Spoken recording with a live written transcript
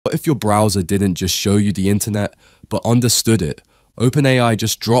What if your browser didn't just show you the internet, but understood it? OpenAI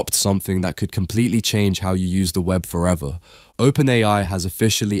just dropped something that could completely change how you use the web forever. OpenAI has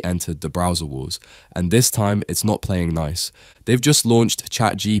officially entered the browser wars, and this time it's not playing nice. They've just launched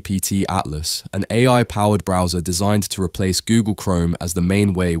ChatGPT Atlas, an AI-powered browser designed to replace Google Chrome as the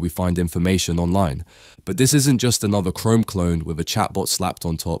main way we find information online. But this isn't just another Chrome clone with a chatbot slapped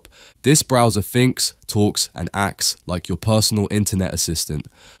on top. This browser thinks, talks, and acts like your personal internet assistant.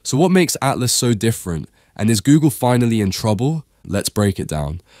 So what makes Atlas so different? And is Google finally in trouble? Let's break it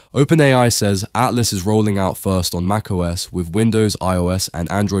down. OpenAI says Atlas is rolling out first on macOS with Windows, iOS,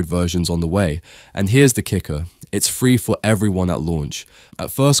 and Android versions on the way. And here's the kicker. It's free for everyone at launch. At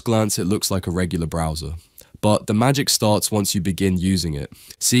first glance, it looks like a regular browser. But the magic starts once you begin using it.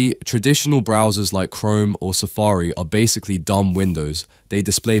 See, traditional browsers like Chrome or Safari are basically dumb windows. They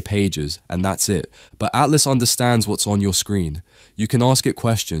display pages, and that's it. But Atlas understands what's on your screen. You can ask it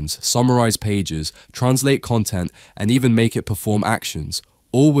questions, summarize pages, translate content, and even make it perform actions,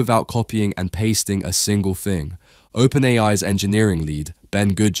 all without copying and pasting a single thing. OpenAI's engineering lead, Ben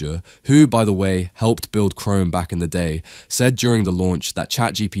Goodger, who, by the way, helped build Chrome back in the day, said during the launch that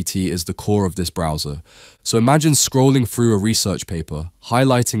ChatGPT is the core of this browser. So imagine scrolling through a research paper,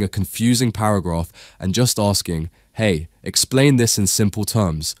 highlighting a confusing paragraph, and just asking, "Hey, explain this in simple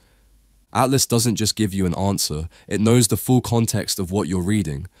terms." Atlas doesn't just give you an answer, it knows the full context of what you're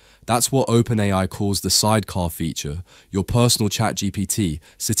reading. That's what OpenAI calls the sidecar feature, your personal ChatGPT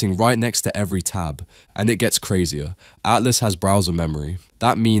sitting right next to every tab. And it gets crazier. Atlas has browser memory.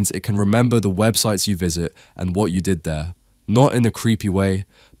 That means it can remember the websites you visit and what you did there. Not in a creepy way,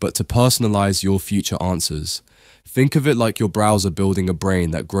 but to personalize your future answers. Think of it like your browser building a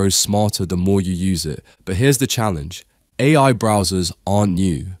brain that grows smarter the more you use it. But here's the challenge. AI browsers aren't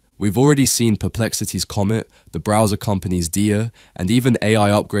new. We've already seen Perplexity's Comet, the browser company's Dia, and even AI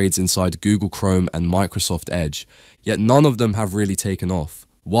upgrades inside Google Chrome and Microsoft Edge. Yet none of them have really taken off.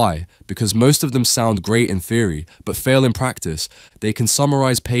 Why? Because most of them sound great in theory, but fail in practice. They can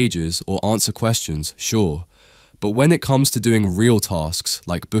summarize pages or answer questions, sure. But when it comes to doing real tasks,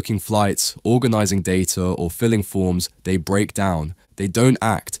 like booking flights, organizing data, or filling forms, they break down. They don't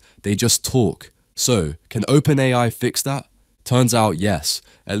act, they just talk. So, can OpenAI fix that? Turns out yes,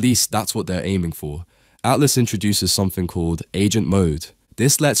 at least that's what they're aiming for. Atlas introduces something called Agent Mode.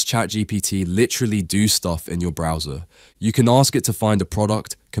 This lets ChatGPT literally do stuff in your browser. You can ask it to find a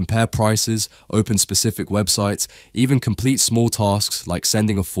product, compare prices, open specific websites, even complete small tasks like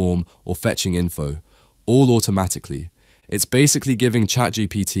sending a form or fetching info, all automatically. It's basically giving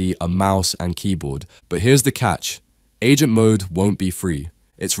ChatGPT a mouse and keyboard. But here's the catch. Agent Mode won't be free.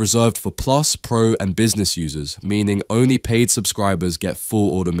 It's reserved for Plus, Pro, and Business users, meaning only paid subscribers get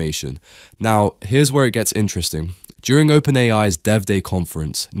full automation. Now, here's where it gets interesting. During OpenAI's Dev Day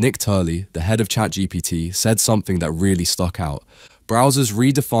conference, Nick Turley, the head of ChatGPT, said something that really stuck out. Browsers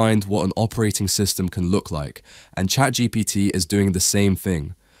redefined what an operating system can look like, and ChatGPT is doing the same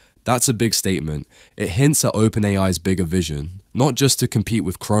thing. That's a big statement. It hints at OpenAI's bigger vision, not just to compete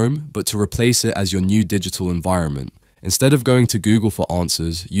with Chrome, but to replace it as your new digital environment. Instead of going to Google for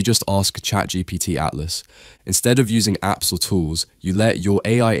answers, you just ask ChatGPT Atlas. Instead of using apps or tools, you let your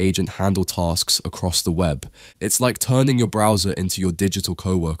AI agent handle tasks across the web. It's like turning your browser into your digital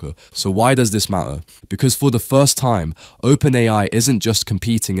coworker. So why does this matter? Because for the first time, OpenAI isn't just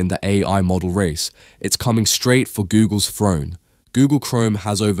competing in the AI model race. It's coming straight for Google's throne. Google Chrome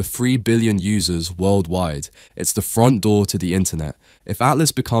has over 3 billion users worldwide. It's the front door to the internet. If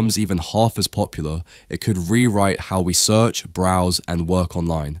Atlas becomes even half as popular, it could rewrite how we search, browse, and work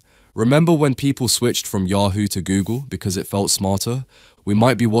online. Remember when people switched from Yahoo to Google because it felt smarter? We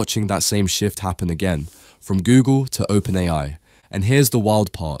might be watching that same shift happen again, from Google to OpenAI. And here's the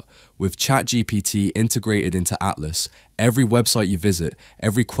wild part. With ChatGPT integrated into Atlas, every website you visit,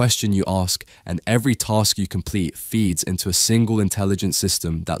 every question you ask, and every task you complete feeds into a single intelligent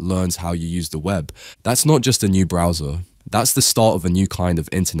system that learns how you use the web. That's not just a new browser. That's the start of a new kind of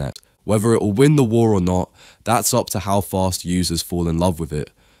internet. Whether it will win the war or not, that's up to how fast users fall in love with it.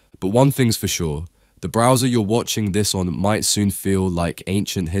 But one thing's for sure, the browser you're watching this on might soon feel like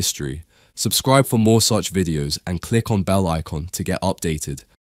ancient history. Subscribe for more such videos and click on bell icon to get updated.